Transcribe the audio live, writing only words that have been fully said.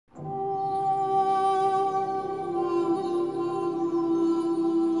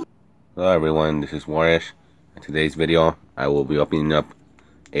Hello everyone, this is Warish. In today's video, I will be opening up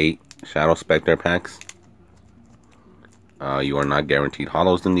 8 Shadow Spectre packs. You are not guaranteed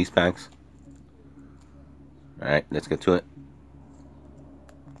holos in these packs. Alright, let's get to it.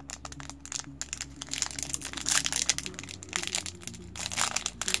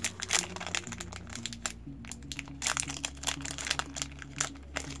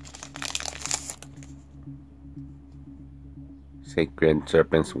 Sacred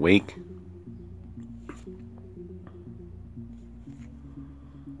Serpent's Wake.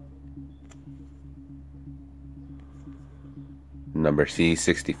 Number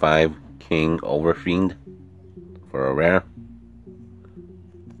C65 King Overfiend for a rare.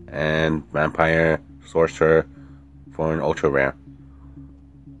 And Vampire Sorcerer for an ultra rare.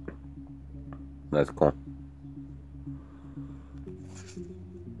 That's cool.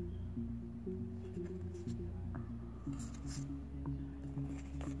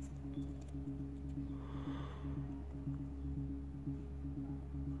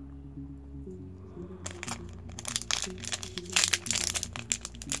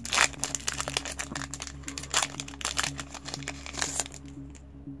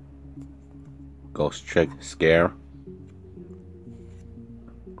 Ghost Trick Scare.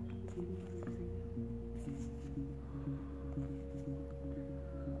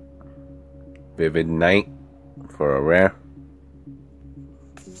 Vivid Night for a rare.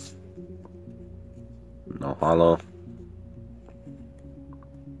 No holo.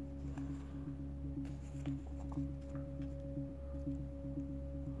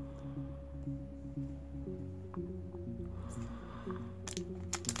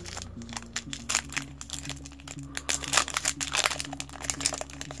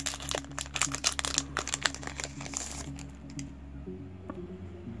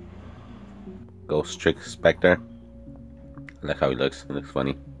 Ghost Trick Spectre. I like how he looks. He looks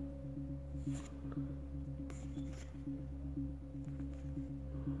funny.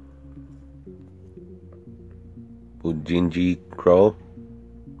 Bujinji Crow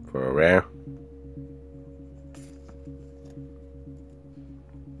for a rare.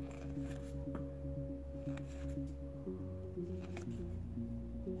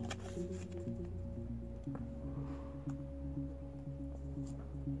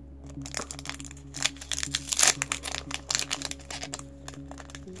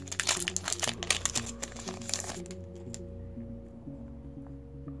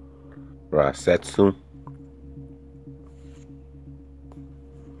 Rasetsu.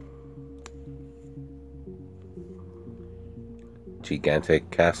 Gigantic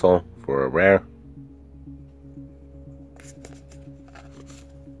Castle for a rare.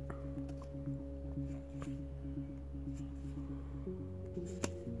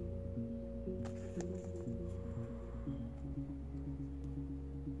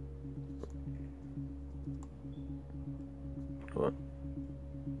 What?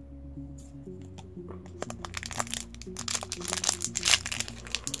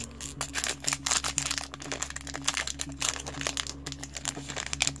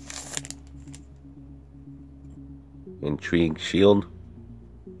 Intrigue Shield.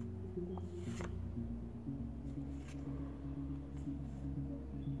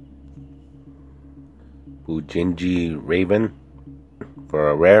 Bujinji Raven for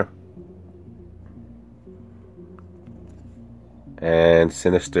a rare. And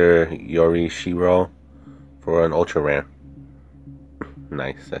Sinister Yorishiro for an ultra rare.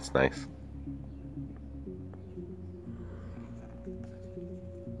 Nice, that's nice.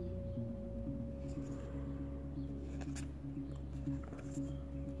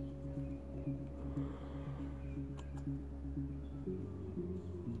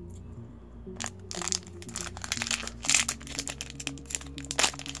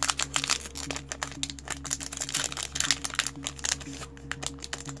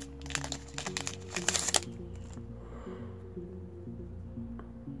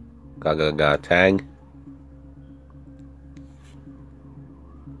 Gaga Tag.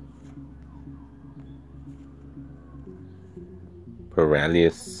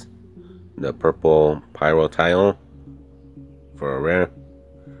 Paralysis, the purple pyro tile for a rare.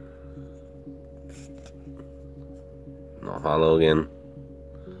 No holo again.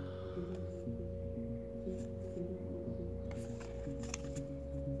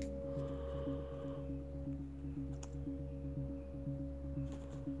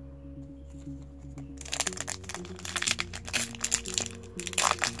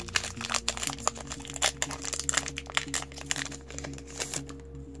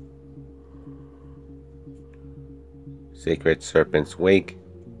 Sacred Serpent's Wake.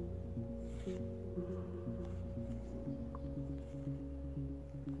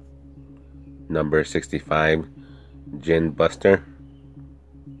 number 65 Gin Buster,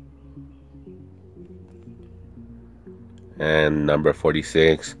 and number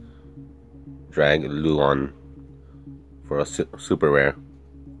 46 Drag Luon for a super rare.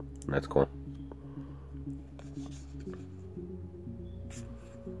 That's cool.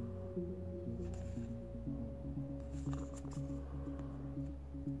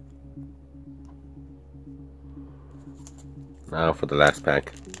 Now for the last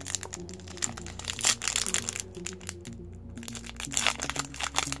pack.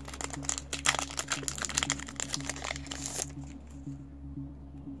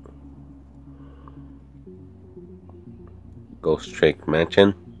 Ghost Trick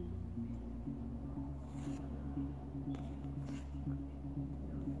Mansion,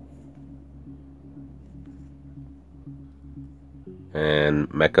 and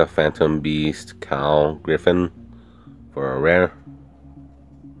Mecha Phantom Beast Cal Griffin for a rare.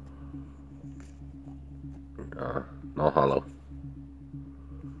 No hollow.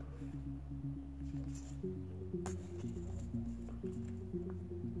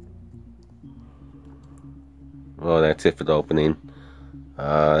 Well, that's it for the opening.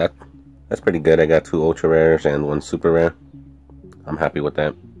 That's pretty good. I got 2 ultra rares and 1 super rare. I'm happy with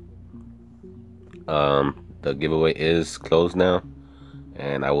that. The giveaway is closed now,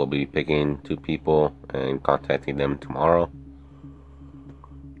 and I will be picking 2 people and contacting them tomorrow.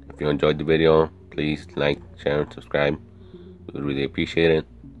 If you enjoyed the video, please like, share, and subscribe. We would really appreciate it.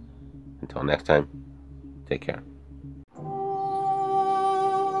 Until next time, take care.